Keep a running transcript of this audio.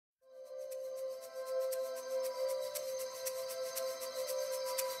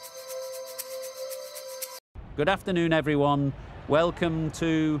Good afternoon, everyone. Welcome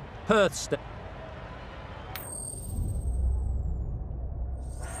to Perth.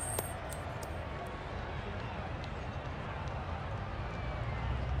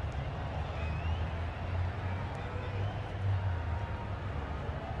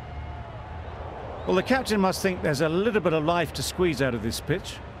 Well, the captain must think there's a little bit of life to squeeze out of this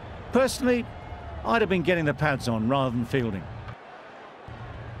pitch. Personally, I'd have been getting the pads on rather than fielding.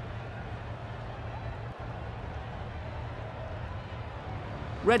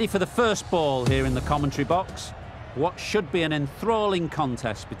 Ready for the first ball here in the commentary box. What should be an enthralling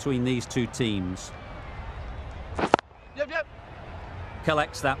contest between these two teams. Yep.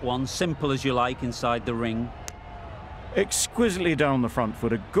 Collects that one, simple as you like, inside the ring. Exquisitely done on the front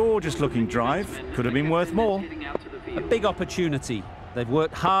foot, a gorgeous looking drive, could have been worth more. A big opportunity. They've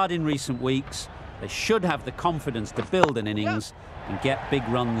worked hard in recent weeks. They should have the confidence to build an innings and get big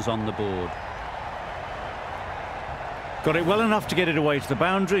runs on the board. Got it well enough to get it away to the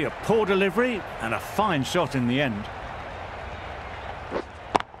boundary, a poor delivery and a fine shot in the end.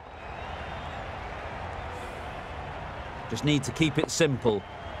 Just need to keep it simple.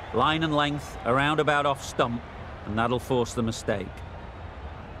 Line and length, around about off stump, and that'll force the mistake.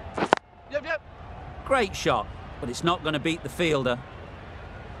 Yep. Great shot, but it's not going to beat the fielder.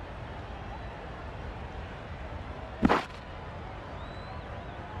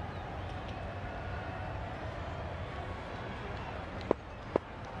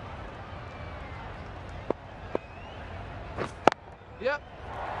 Yep.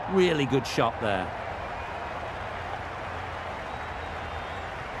 Really good shot there.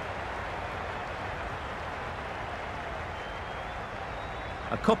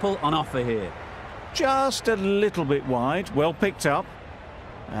 A couple on offer here. Just a little bit wide, well picked up.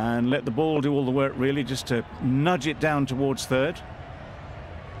 And let the ball do all the work really, just to nudge it down towards third.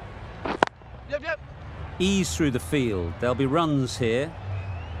 Yep. Ease through the field. There'll be runs here.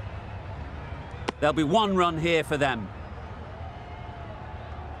 There'll be one run here for them.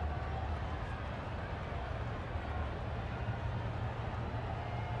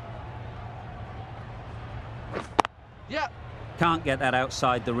 Yep. Can't get that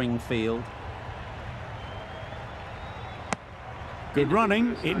outside the ring field. Good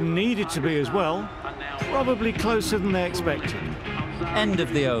running, it needed to be as well. Probably closer than they expected. End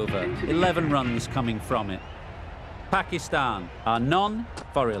of the over. 11 runs coming from it. Pakistan are none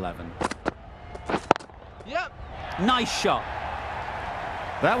for 11. Yep. Nice shot.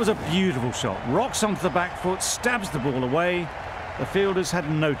 That was a beautiful shot. Rocks onto the back foot, stabs the ball away. The fielders had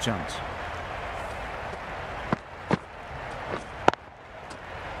no chance.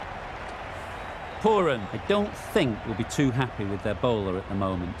 Puran, I don't think, will be too happy with their bowler at the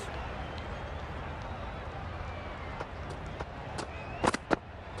moment.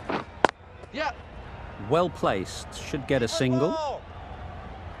 Yep. Well placed, should get a single.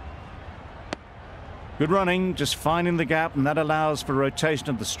 Good running, just finding the gap, and that allows for rotation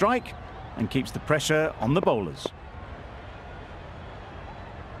of the strike and keeps the pressure on the bowlers.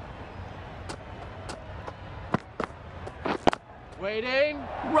 Waiting.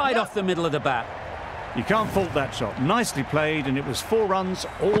 Right off the middle of the bat. You can't fault that shot. Nicely played, and it was 4 runs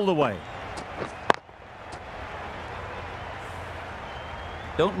all the way.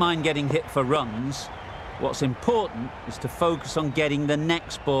 Don't mind getting hit for runs. What's important is to focus on getting the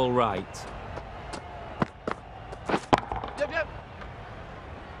next ball right. Yep.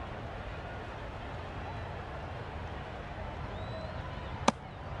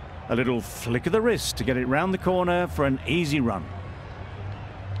 A little flick of the wrist to get it round the corner for an easy run.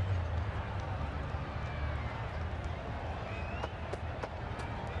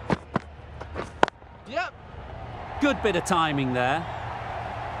 Yep. Good bit of timing there.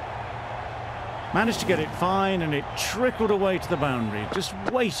 Managed to get it fine, and it trickled away to the boundary. Just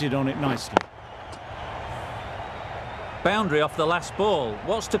waited on it nicely. Boundary off the last ball.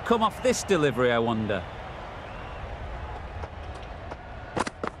 What's to come off this delivery, I wonder?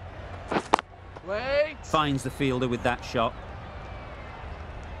 Wait. Finds the fielder with that shot.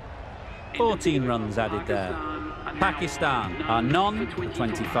 14 runs added there. Pakistan are none for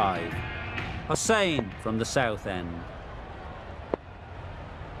 25. Hussain from the south end.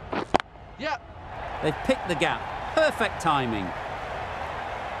 Yep. They've picked the gap. Perfect timing.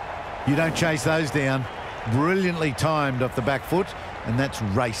 You don't chase those down. Brilliantly timed off the back foot, and that's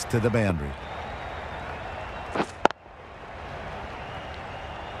raced to the boundary.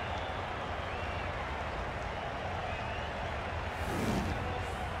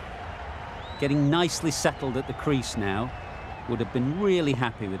 Getting nicely settled at the crease now. Would have been really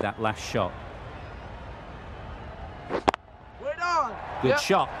happy with that last shot. Wait on. Good Yep.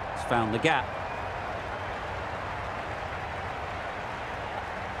 shot. It's found the gap.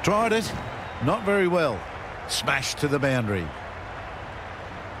 Tried it. Not very well. Smashed to the boundary.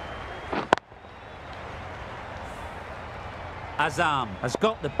 Azam has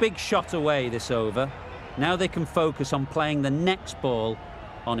got the big shot away this over. Now they can focus on playing the next ball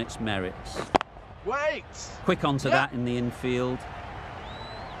on its merits. Wait. Quick onto that in the infield.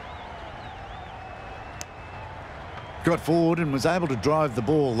 Got forward and was able to drive the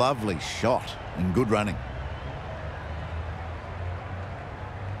ball. Lovely shot and good running.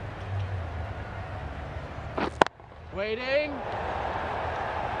 Waiting.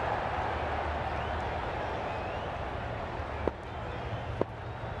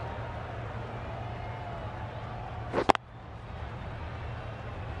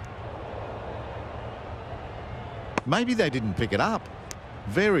 Maybe they didn't pick it up.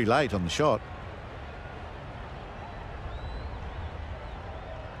 Very late on the shot.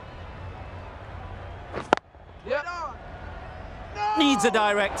 Yep. Needs a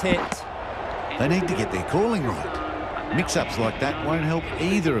direct hit. They need to get their calling right. Mix-ups like that won't help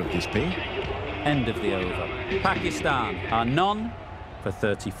either of this pair. End of the over. Pakistan are none for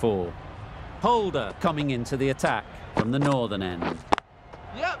 34. Holder coming into the attack from the northern end.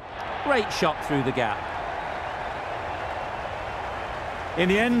 Yep. Great shot through the gap. In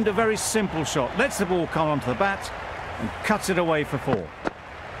the end, a very simple shot. Lets the ball come onto the bat and cuts it away for 4.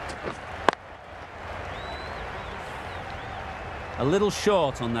 A little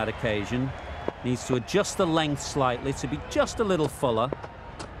short on that occasion. Needs to adjust the length slightly to be just a little fuller.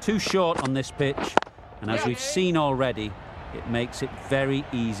 Too short on this pitch. And as we've seen already, it makes it very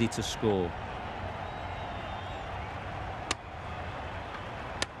easy to score.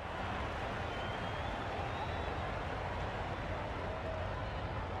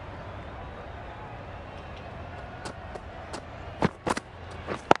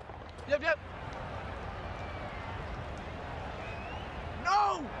 Yep.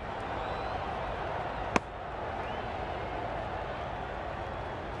 No!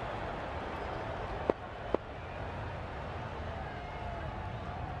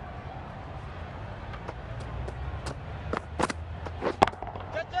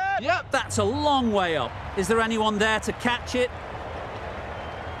 Get that! Yep. That's a long way up. Is there anyone there to catch it?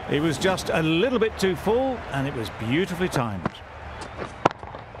 It was just a little bit too full, and it was beautifully timed.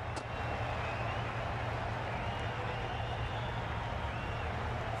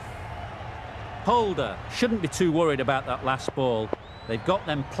 Holder shouldn't be too worried about that last ball. They've got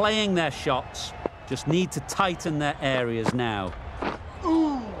them playing their shots, just need to tighten their areas now.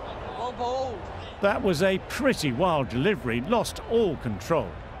 Ooh! Well bowled. That was a pretty wild delivery, lost all control.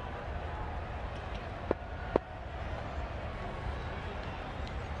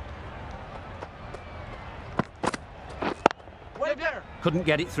 Wait there. Couldn't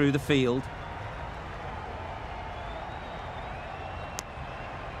get it through the field.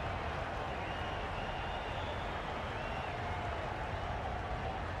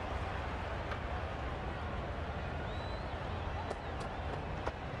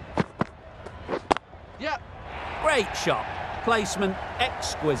 Yep. Great shot. Placement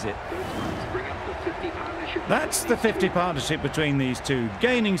exquisite. That's the 50 partnership between these two,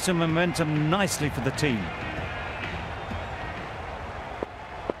 gaining some momentum nicely for the team.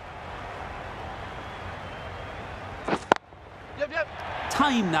 Yep.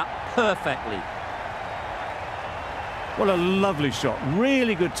 Time that perfectly. What a lovely shot.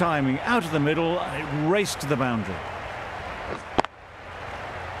 Really good timing. Out of the middle, and it raced to the boundary.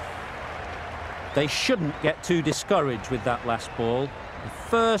 They shouldn't get too discouraged with that last ball. The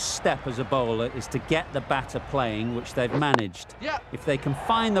first step as a bowler is to get the batter playing, which they've managed. Yeah. If they can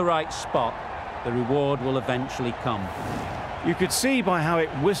find the right spot, the reward will eventually come. You could see by how it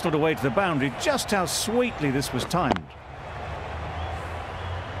whistled away to the boundary just how sweetly this was timed.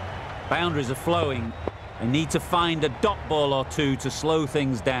 Boundaries are flowing. They need to find a dot ball or two to slow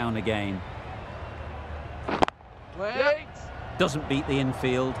things down again. Wait. Doesn't beat the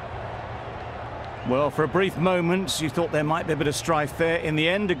infield. Well, for a brief moment, you thought there might be a bit of strife there. In the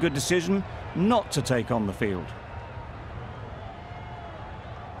end, a good decision not to take on the field.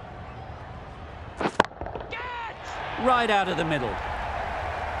 Right out of the middle.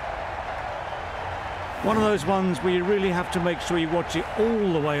 One of those ones where you really have to make sure you watch it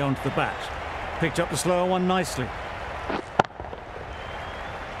all the way onto the bat. Picked up the slower one nicely.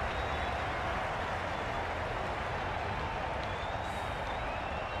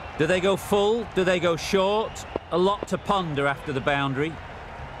 Do they go full? Do they go short? A lot to ponder after the boundary.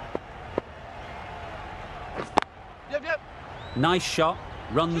 Yep. Nice shot.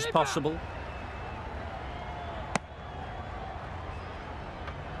 Runs possible.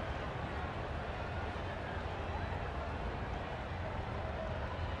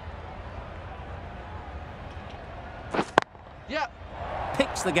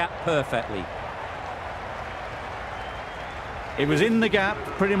 picks the gap perfectly. It was in the gap,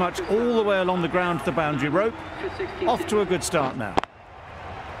 pretty much all the way along the ground to the boundary rope. Off to a good start now.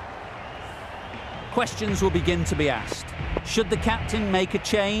 Questions will begin to be asked. Should the captain make a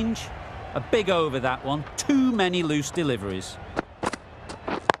change? A big over, that one. Too many loose deliveries.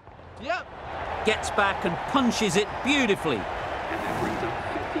 Yep. Gets back and punches it beautifully.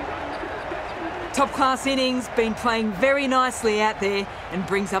 Top class innings, been playing very nicely out there and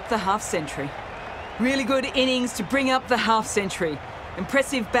brings up the half century. Really good innings to bring up the half century.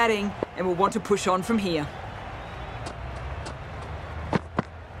 Impressive batting, and will want to push on from here.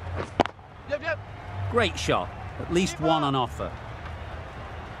 Yep, yep. Great shot. At least one on offer.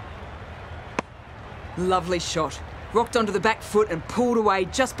 Lovely shot. Rocked onto the back foot and pulled away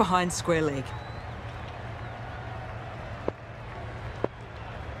just behind square leg.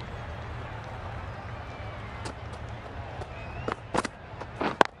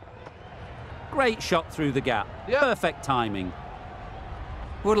 Great shot through the gap. Yep. Perfect timing.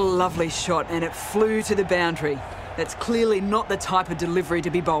 What a lovely shot, and it flew to the boundary. That's clearly not the type of delivery to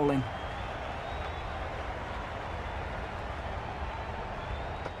be bowling.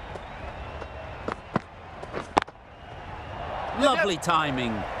 Lovely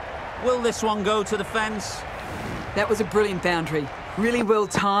timing. Will this one go to the fence? That was a brilliant boundary. Really well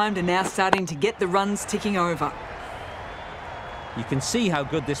timed, and now starting to get the runs ticking over. You can see how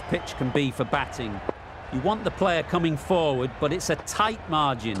good this pitch can be for batting. You want the player coming forward, but it's a tight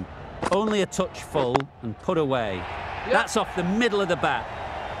margin. Only a touch full and put away. Yep. That's off the middle of the bat.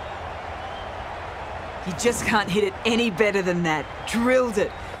 You just can't hit it any better than that. Drilled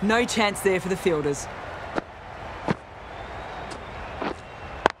it. No chance there for the fielders.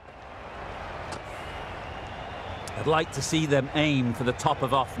 I'd like to see them aim for the top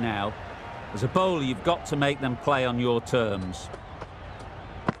of off now. As a bowler, you've got to make them play on your terms.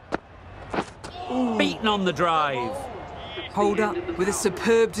 Beaten on the drive. Hold up with a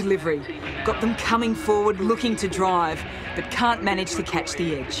superb delivery. Got them coming forward looking to drive, but can't manage to catch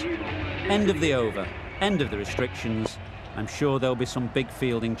the edge. End of the over. End of the restrictions. I'm sure there'll be some big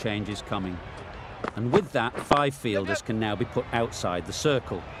fielding changes coming. And with that, 5 fielders can now be put outside the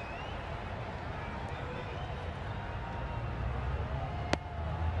circle.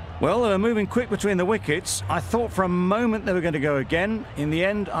 Well, they were moving quick between the wickets. I thought for a moment they were going to go again. In the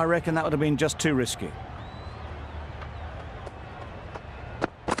end, I reckon that would have been just too risky.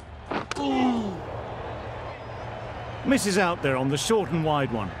 Ooh. Misses out there on the short and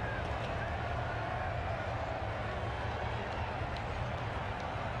wide one.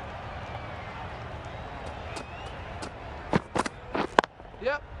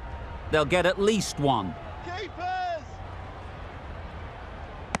 Yep. They'll get at least one. Keepers.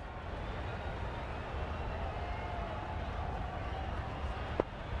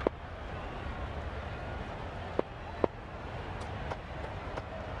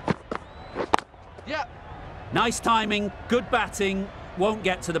 Yep. Nice timing, good batting, won't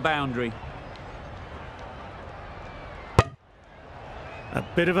get to the boundary. A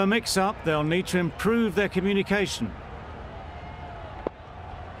bit of a mix-up. They'll need to improve their communication.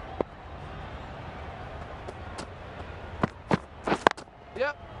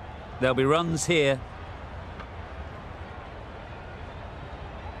 Yep. There'll be runs here.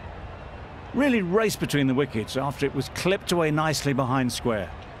 Really raced between the wickets after it was clipped away nicely behind square.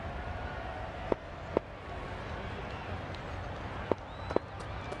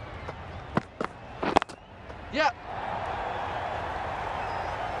 Yep.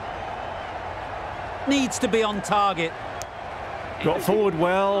 Needs to be on target. Got forward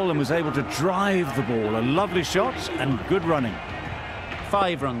well and was able to drive the ball. A lovely shot and good running.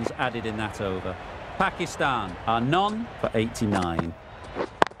 5 runs added in that over. Pakistan are none for 89.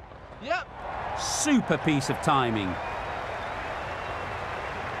 Yep. Super piece of timing.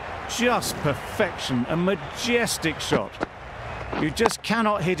 Just perfection, a majestic shot. You just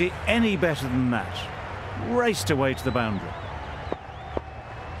cannot hit it any better than that. Raced away to the boundary.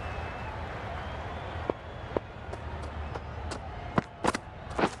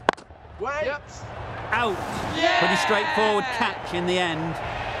 Wait. Yep. Out. Yeah! Pretty straightforward catch in the end.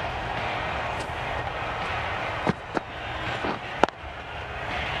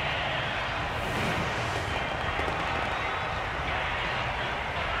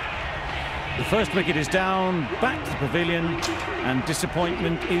 The first wicket is down, back to the pavilion, and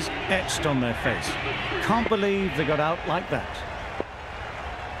disappointment is etched on their face. Can't believe they got out like that.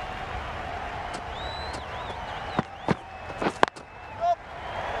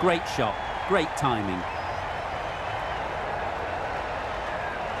 Great shot, great timing.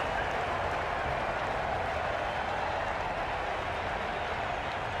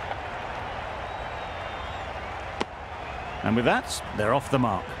 And with that, they're off the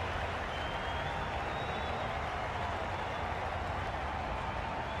mark.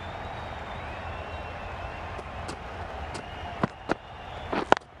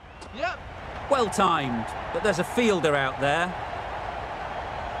 Yep. Well timed, but there's a fielder out there.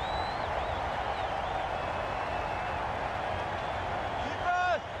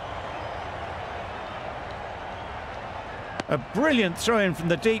 A brilliant throw-in from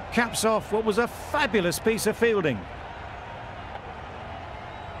the deep caps off what was a fabulous piece of fielding.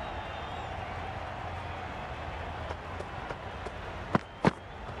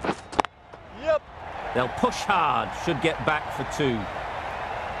 Yep. They'll push hard, should get back for 2.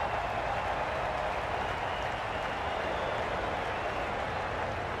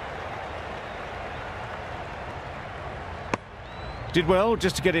 Did well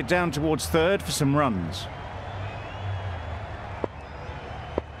just to get it down towards third for some runs.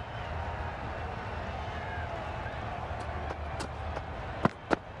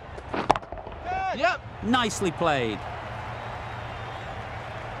 Yep. Nicely played.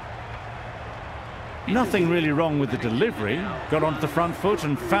 Nothing really wrong with the delivery. Got onto the front foot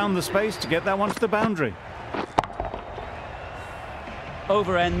and found the space to get that one to the boundary.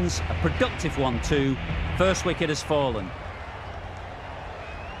 Over ends, a productive 1-2. First wicket has fallen.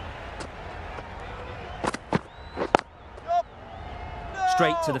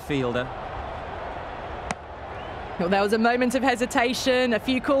 Straight to the fielder. Well, there was a moment of hesitation, a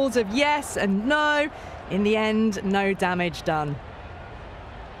few calls of yes and no. In the end, no damage done.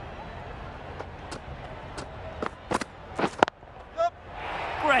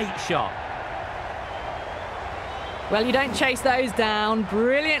 Great shot. Well, you don't chase those down.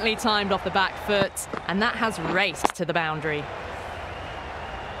 Brilliantly timed off the back foot, and that has raced to the boundary.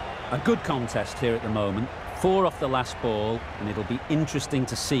 A good contest here at the moment. 4 off the last ball, and it'll be interesting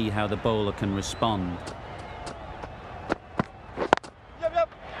to see how the bowler can respond. Yep.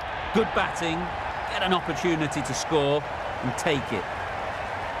 Good batting, get an opportunity to score and take it.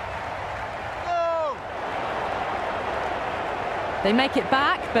 No. They make it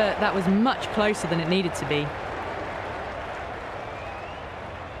back, but that was much closer than it needed to be.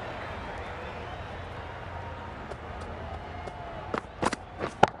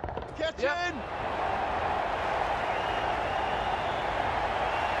 Catch in.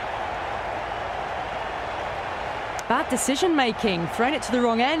 Bad decision making, thrown it to the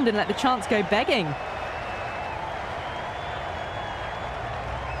wrong end and let the chance go begging.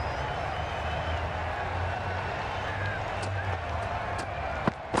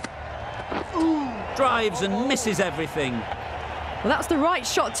 Drives and misses everything. Well, that's the right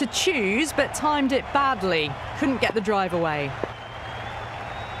shot to choose, but timed it badly. Couldn't get the drive away.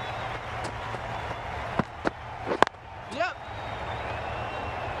 Yep.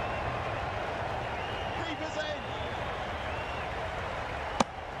 Keepers in.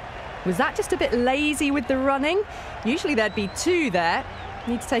 Was that just a bit lazy with the running? Usually there'd be 2 there.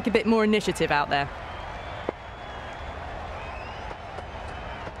 Need to take a bit more initiative out there.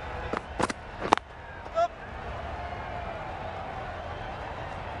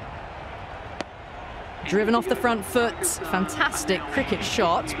 Driven off the front foot. Fantastic cricket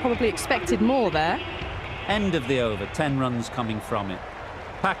shot. Probably expected more there. End of the over, 10 runs coming from it.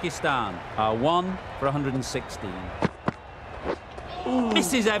 Pakistan are 1 for 116.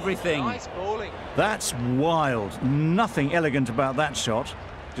 Misses everything. Nice bowling. That's wild. Nothing elegant about that shot.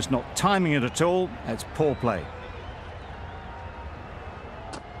 Just not timing it at all. It's poor play.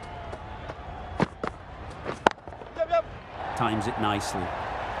 Yep. Times it nicely.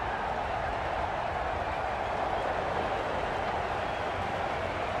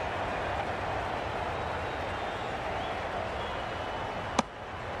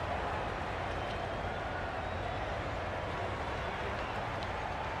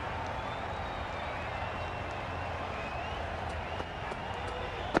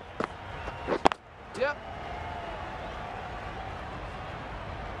 Yep.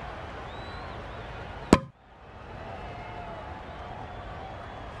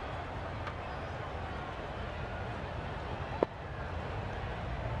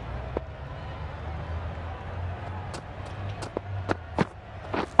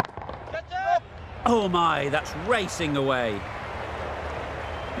 Catch it. Oh my, that's racing away.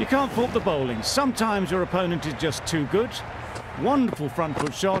 You can't fault the bowling. Sometimes your opponent is just too good. Wonderful front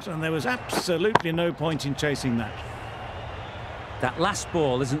foot shot, and there was absolutely no point in chasing that. That last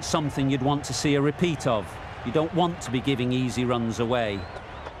ball isn't something you'd want to see a repeat of. You don't want to be giving easy runs away.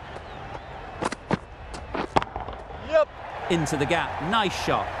 Yep. Into the gap, nice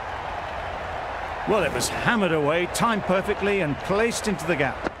shot. Well, it was hammered away, timed perfectly and placed into the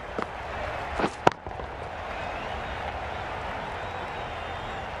gap.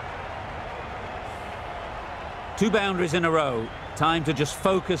 2 boundaries in a row. Time to just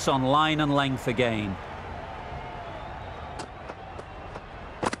focus on line and length again.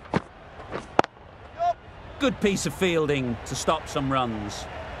 Good piece of fielding to stop some runs.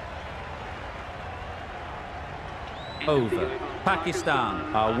 Over.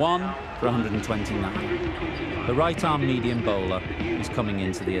 Pakistan are 1 for 129. The right-arm medium bowler is coming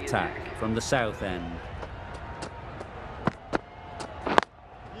into the attack from the south end.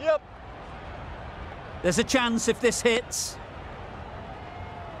 Yep. There's a chance if this hits.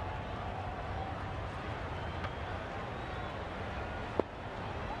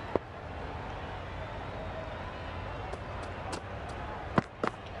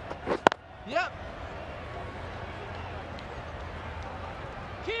 Yep.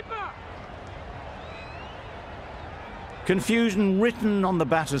 Keeper. Confusion written on the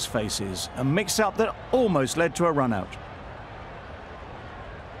batters' faces. A mix-up that almost led to a run-out.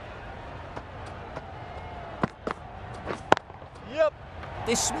 Yep.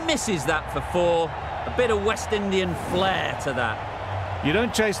 Dismisses that for 4. A bit of West Indian flair to that. You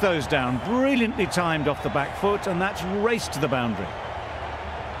don't chase those down. Brilliantly timed off the back foot, and that's raced to the boundary.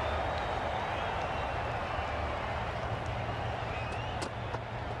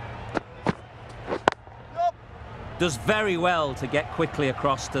 Yep. Does very well to get quickly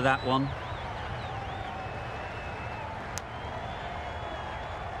across to that one.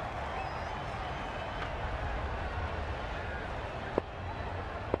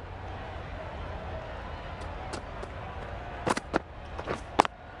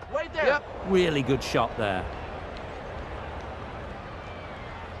 Wait there. Yep. Really good shot there.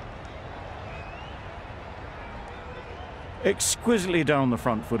 Exquisitely down the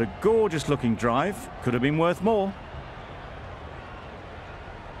front foot. A gorgeous looking drive. Could have been worth more.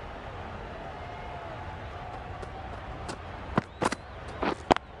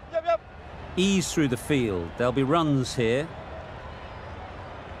 Yep. Yep. Ease through the field. There'll be runs here.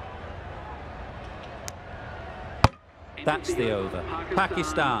 That's the over.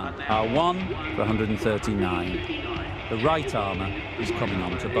 Pakistan are 1 for 139. The right armour is coming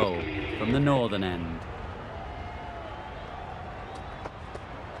on to bowl from the northern end.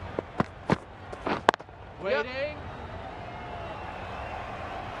 Waiting.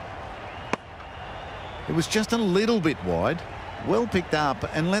 It was just a little bit wide. Well picked up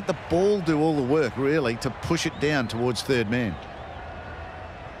and let the ball do all the work, really, to push it down towards third man.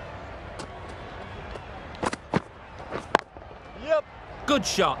 Yep. Good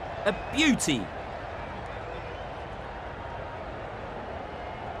shot. A beauty.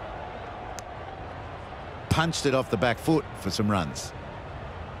 Punched it off the back foot for some runs.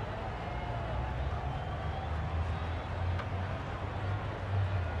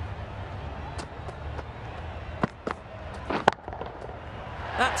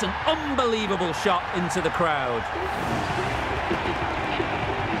 That's an unbelievable shot into the crowd.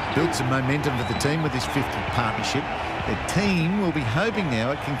 Built some momentum for the team with this 50th partnership. Their team will be hoping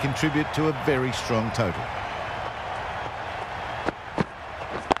now it can contribute to a very strong total.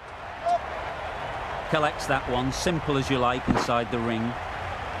 Collects that one, simple as you like, inside the ring.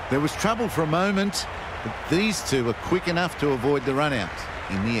 There was trouble for a moment, but these two were quick enough to avoid the run-out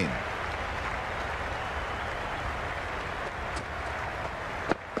in the end.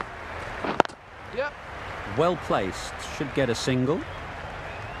 Yep. Well placed. Should get a single.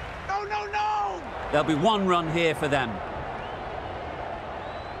 No, no, no. There'll be 1 run here for them.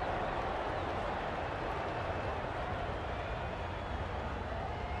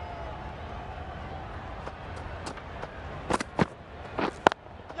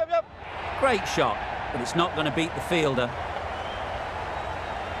 Yep. Yep. Great shot, but it's not going to beat the fielder.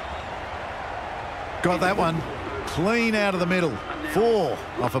 Got that one. Clean out of the middle. 4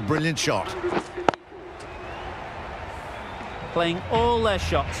 off a brilliant shot. Playing all their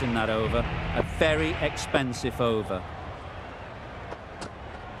shots in that over. A very expensive over.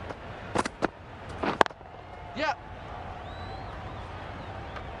 Yep.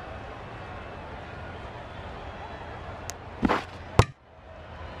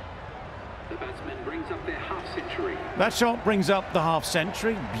 The batsman brings up their half-century. That shot brings up the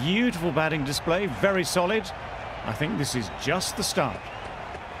half-century. Beautiful batting display, very solid. I think this is just the start.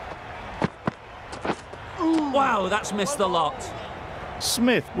 Wow, that's missed the lot.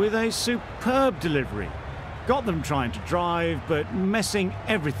 Smith with a superb delivery. Got them trying to drive, but messing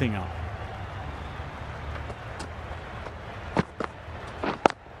everything up.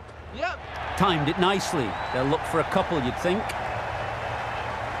 Yep. Timed it nicely. They'll look for a couple, you'd think.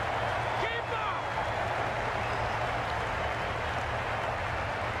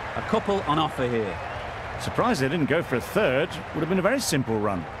 A couple on offer here. Surprised they didn't go for a third. Would have been a very simple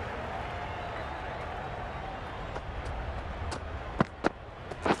run.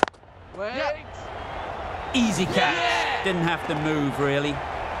 Easy catch. Didn't have to move, really.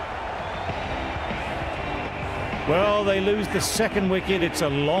 Well, they lose the second wicket. It's a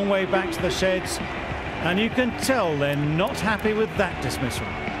long way back to the sheds. And you can tell they're not happy with that dismissal.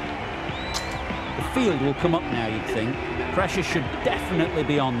 The field will come up now, you'd think. Pressure should definitely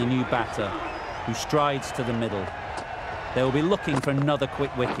be on the new batter, who strides to the middle. They will be looking for another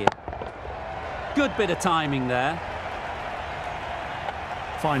quick wicket. Good bit of timing there.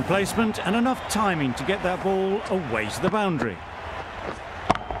 Fine placement and enough timing to get that ball away to the boundary.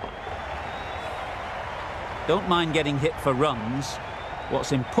 Don't mind getting hit for runs.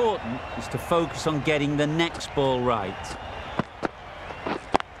 What's important is to focus on getting the next ball right.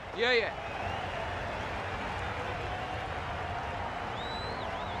 Yeah.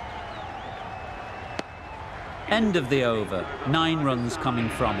 End of the over, 9 runs coming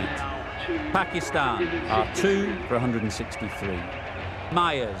from it. Pakistan are 2 for 163.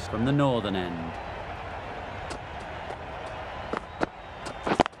 Myers from the northern end.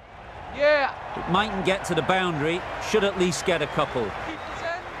 Yeah. It mightn't get to the boundary, should at least get a couple.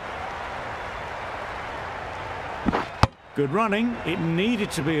 Good running. It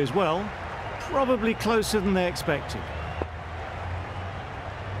needed to be as well. Probably closer than they expected.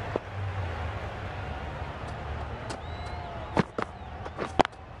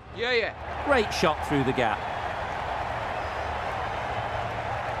 Yeah. Great shot through the gap.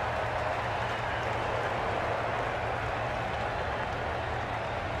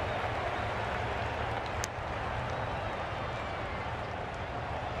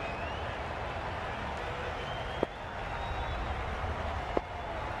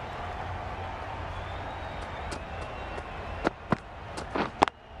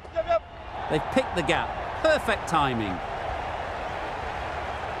 Yep. They've picked the gap. Perfect timing.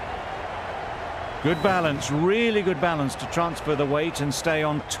 Good balance, really good balance to transfer the weight and stay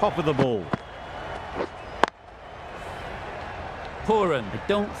on top of the ball. Pooran, I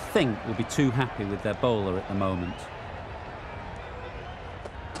don't think, will be too happy with their bowler at the moment.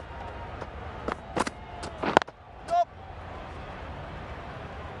 Nope.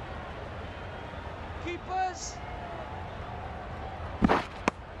 Keepers.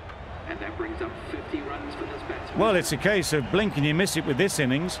 And that brings up 50 runs for this batsman. Well, it's a case of blink and you miss it with this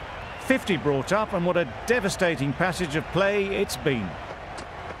innings. 50 brought up, and what a devastating passage of play it's been.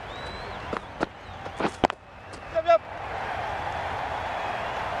 Yep.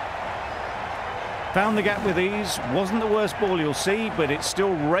 Found the gap with ease. Wasn't the worst ball you'll see, but it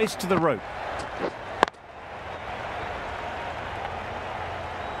still raced to the rope.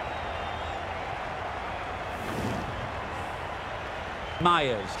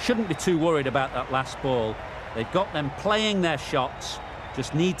 Myers shouldn't be too worried about that last ball. They've got them playing their shots,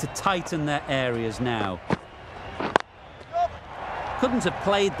 just need to tighten their areas now. Couldn't have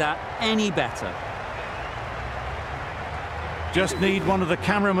played that any better. Just need one of the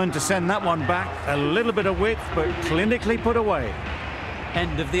cameramen to send that one back. A little bit of width, but clinically put away.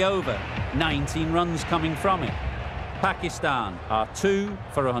 End of the over, 19 runs coming from it. Pakistan are 2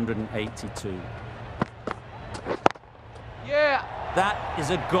 for 182. Yeah. That is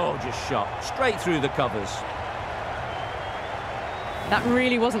a gorgeous shot, straight through the covers. That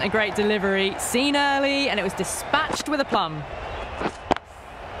really wasn't a great delivery. Seen early, and it was dispatched with a plum.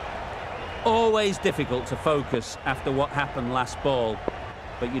 Always difficult to focus after what happened last ball,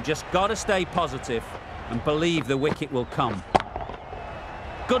 but you just got to stay positive and believe the wicket will come.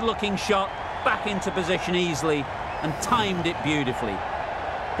 Good-looking shot, back into position easily, and timed it beautifully.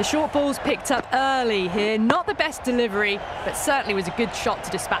 The short ball's picked up early here. Not the best delivery, but certainly was a good shot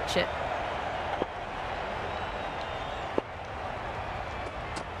to dispatch it.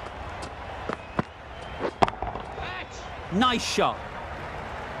 Nice shot.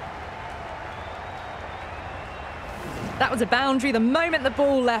 That was a boundary the moment the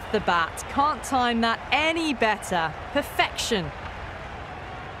ball left the bat. Can't time that any better. Perfection.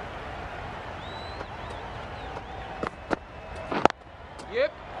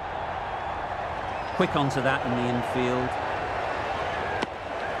 Yep. Quick onto that in the infield.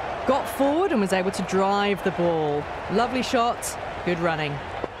 Got forward and was able to drive the ball. Lovely shot, good running.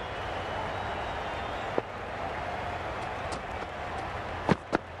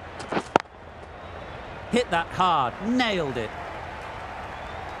 Hit that hard, nailed it.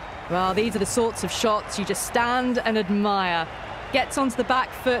 Well, these are the sorts of shots you just stand and admire. Gets onto the back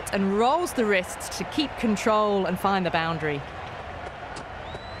foot and rolls the wrists to keep control and find the boundary.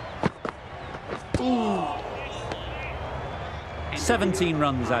 Ooh. 17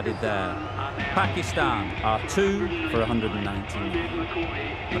 runs added there. Pakistan are 2 for 119.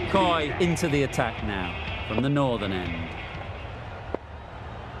 McCoy into the attack now from the northern end.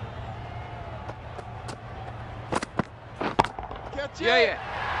 Yeah.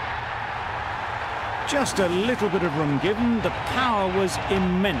 Just a little bit of room given. The power was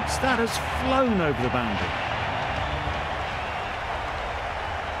immense. That has flown over the boundary.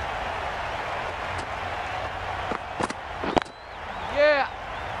 Yeah.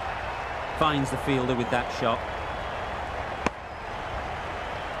 Finds the fielder with that shot.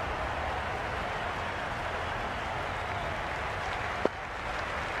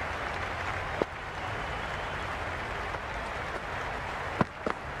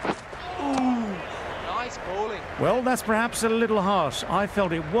 Nice bowling. Well, that's perhaps a little harsh. I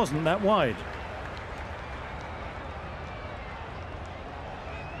felt it wasn't that wide.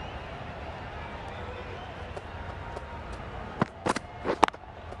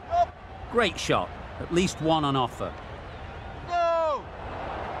 Great shot. At least one on offer. No.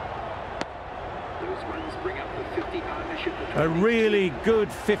 Those runs bring up the 50 partnership. A really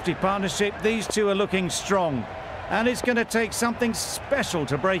good 50 partnership. These two are looking strong. And it's going to take something special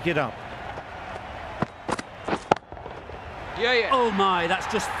to break it up. Yeah. Oh my, that's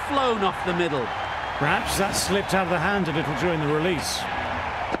just flown off the middle. Perhaps that slipped out of the hand a little during the release.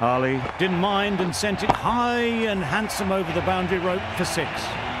 Harley didn't mind and sent it high and handsome over the boundary rope for 6.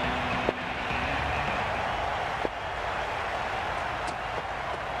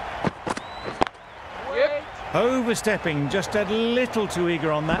 Yep. Overstepping, just a little too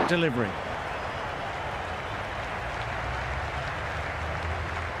eager on that delivery.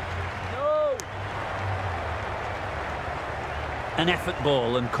 No. An effort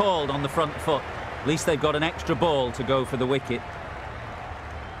ball and called on the front foot. At least they've got an extra ball to go for the wicket.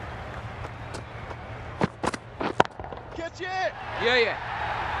 Catch it. Yeah.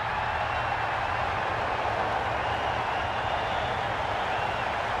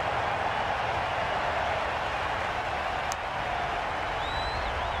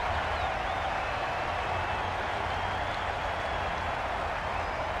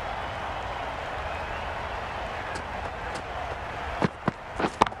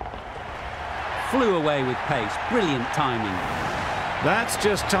 Flew away with pace. Brilliant timing. That's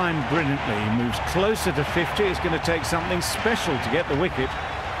just timed brilliantly. He moves closer to 50. It's going to take something special to get the wicket.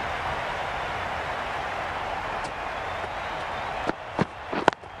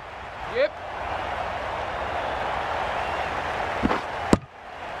 Yep.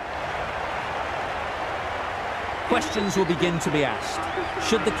 Questions will begin to be asked.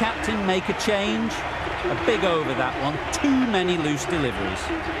 Should the captain make a change? A big over that one. Too many loose deliveries.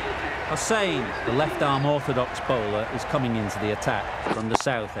 Hussain, the left-arm orthodox bowler, is coming into the attack from the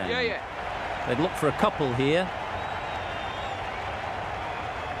south end. Yeah. They'd look for a couple here.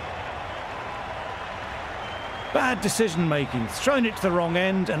 Bad decision-making. Thrown it to the wrong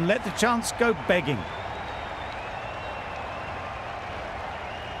end and let the chance go begging.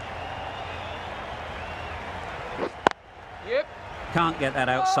 Yep. Can't get that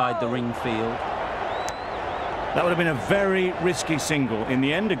outside the ring field. That would have been a very risky single. In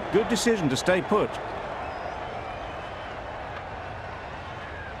the end, a good decision to stay put.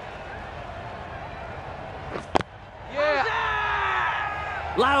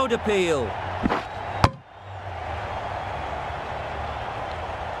 Yeah. Loud appeal.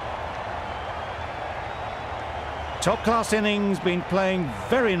 Top-class innings, been playing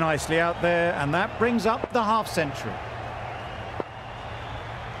very nicely out there, and that brings up the half-century.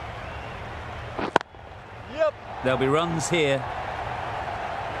 Yep. There'll be runs here.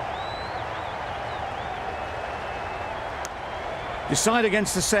 Decide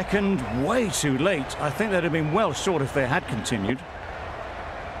against the second, way too late. I think they'd have been well short if they had continued.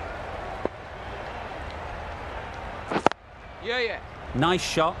 Yeah. Nice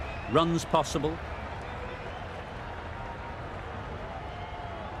shot. Runs possible.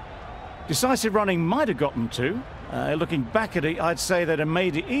 Decisive running might have got them to. Looking back at it, I'd say they'd have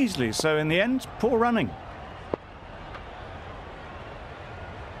made it easily. So in the end, poor running.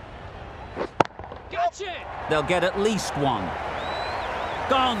 Gotcha. They'll get at least one.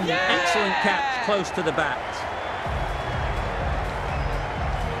 Gone. Yeah! Excellent catch, close to the bat.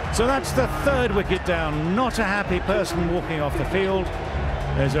 So that's the third wicket down. Not a happy person walking off the field.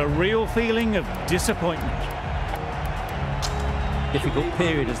 There's a real feeling of disappointment. Difficult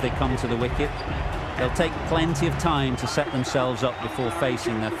period as they come to the wicket. They'll take plenty of time to set themselves up before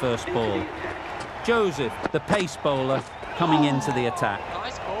facing their first ball. Joseph, the pace bowler, coming into the attack.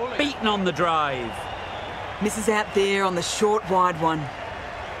 Nice bowling. Beaten on the drive. Misses out there on the short, wide one.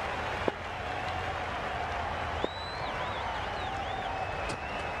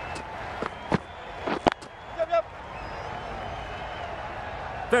 Yep.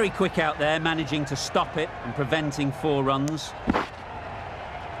 Very quick out there, managing to stop it and preventing 4 runs.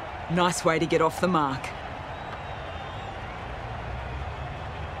 Nice way to get off the mark.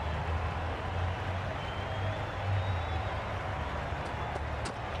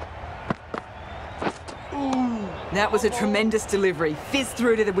 That was a tremendous delivery. Fizzed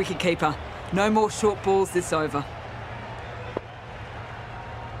through to the wicketkeeper. No more short balls this over.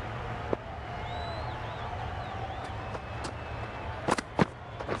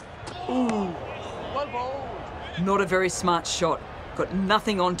 Ooh. Well bowled. Not a very smart shot. Got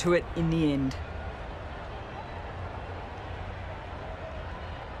nothing onto it in the end.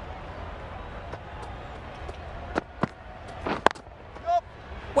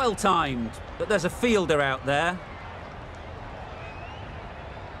 Well timed, but there's a fielder out there.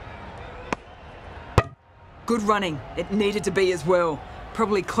 Good running. It needed to be as well.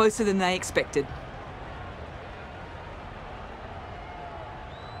 Probably closer than they expected.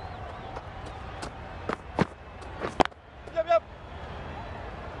 Yep.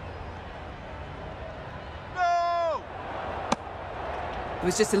 No! It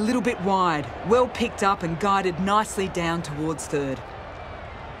was just a little bit wide. Well picked up and guided nicely down towards third.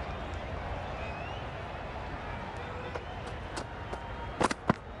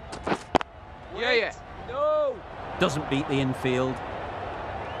 Yeah. No! Doesn't beat the infield.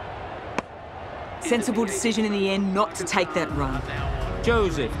 Sensible decision in the end not to take that run.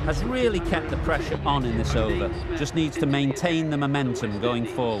 Joseph has really kept the pressure on in this over. Just needs to maintain the momentum going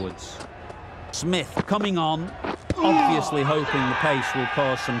forwards. Smith coming on, obviously hoping the pace will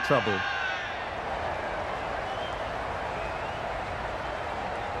cause some trouble.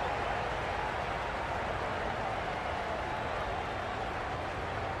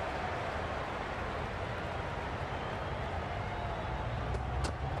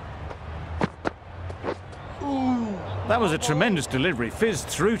 That was a tremendous delivery. Fizzed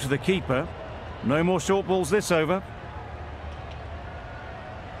through to the keeper. No more short balls this over.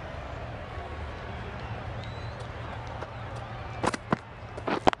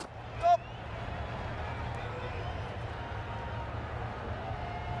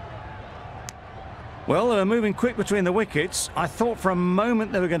 Well, they were moving quick between the wickets. I thought for a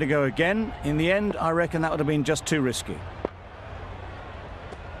moment they were going to go again. In the end, I reckon that would have been just too risky.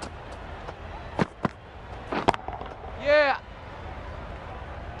 Yeah!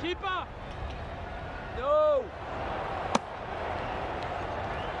 Keeper! No!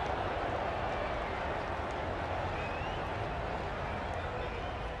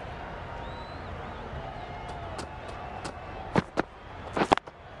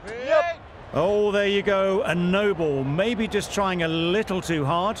 Yep! Oh, there you go, a no ball. Maybe just trying a little too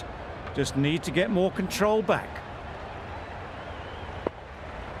hard. Just need to get more control back.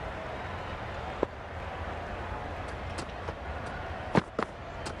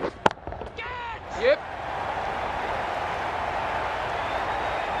 Yep!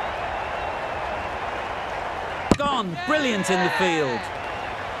 Gone, brilliant in the field.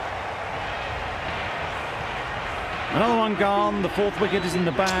 Another one gone, the fourth wicket is in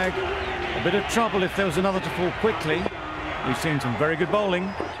the bag. A bit of trouble if there was another to fall quickly. We've seen some very good bowling.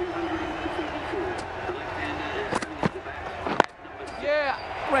 Yeah!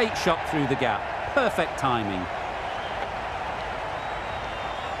 Great shot through the gap. Perfect timing.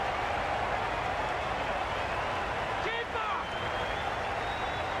 Keeper!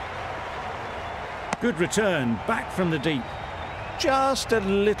 Good return, back from the deep. Just a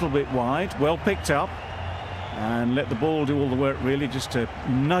little bit wide, well picked up. And let the ball do all the work really, just to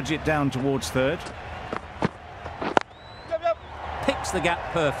nudge it down towards third. Yep! Picks the gap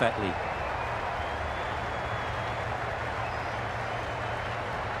perfectly.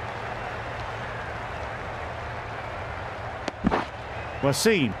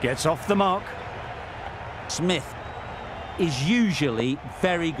 Wasim gets off the mark. Smith is usually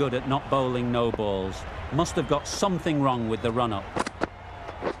very good at not bowling no balls. Must have got something wrong with the run-up.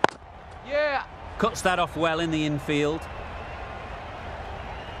 Yeah! Cuts that off well in the infield.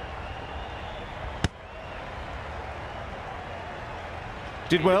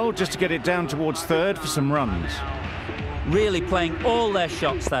 Did well just to get it down towards third for some runs. Really playing all their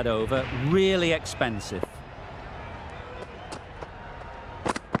shots that over. Really expensive.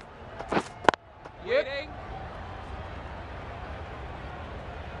 Yep!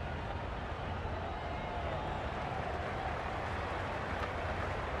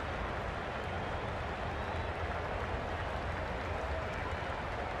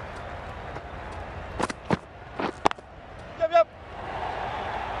 Yep!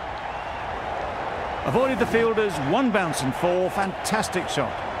 Avoided the fielders, one bounce and four. Fantastic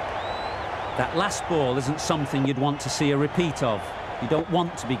shot. That last ball isn't something you'd want to see a repeat of. You don't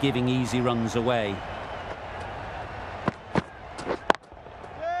want to be giving easy runs away.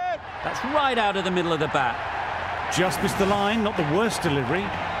 That's right out of the middle of the bat. Just missed the line, not the worst delivery,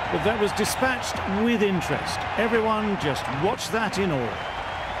 but that was dispatched with interest. Everyone just watch that in awe.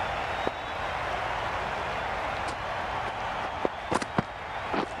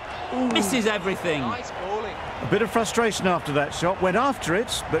 This is everything. Nice bowling. A bit of frustration after that shot. Went after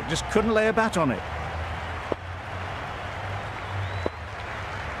it, but just couldn't lay a bat on it.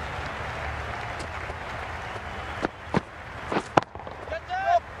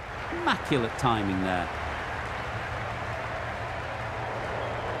 Immaculate timing there.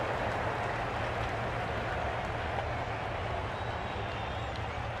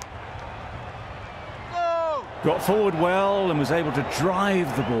 Got forward well and was able to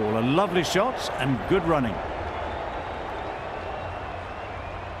drive the ball. A lovely shot and good running.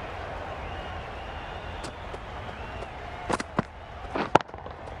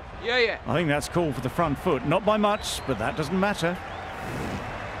 Yeah. I think that's called for the front foot. Not by much, but that doesn't matter.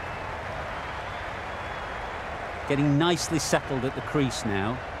 Getting nicely settled at the crease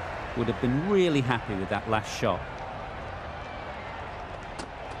now. Would have been really happy with that last shot.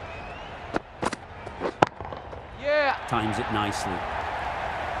 Yeah. Times it nicely.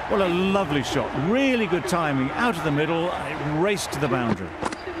 Well, a lovely shot. Really good timing. Out of the middle, and it raced to the boundary.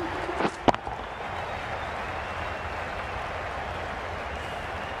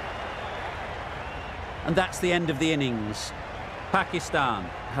 And that's the end of the innings. Pakistan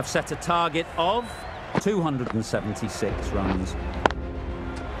have set a target of 276 runs.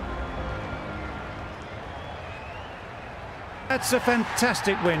 That's a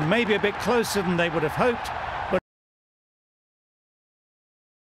fantastic win. Maybe a bit closer than they would have hoped,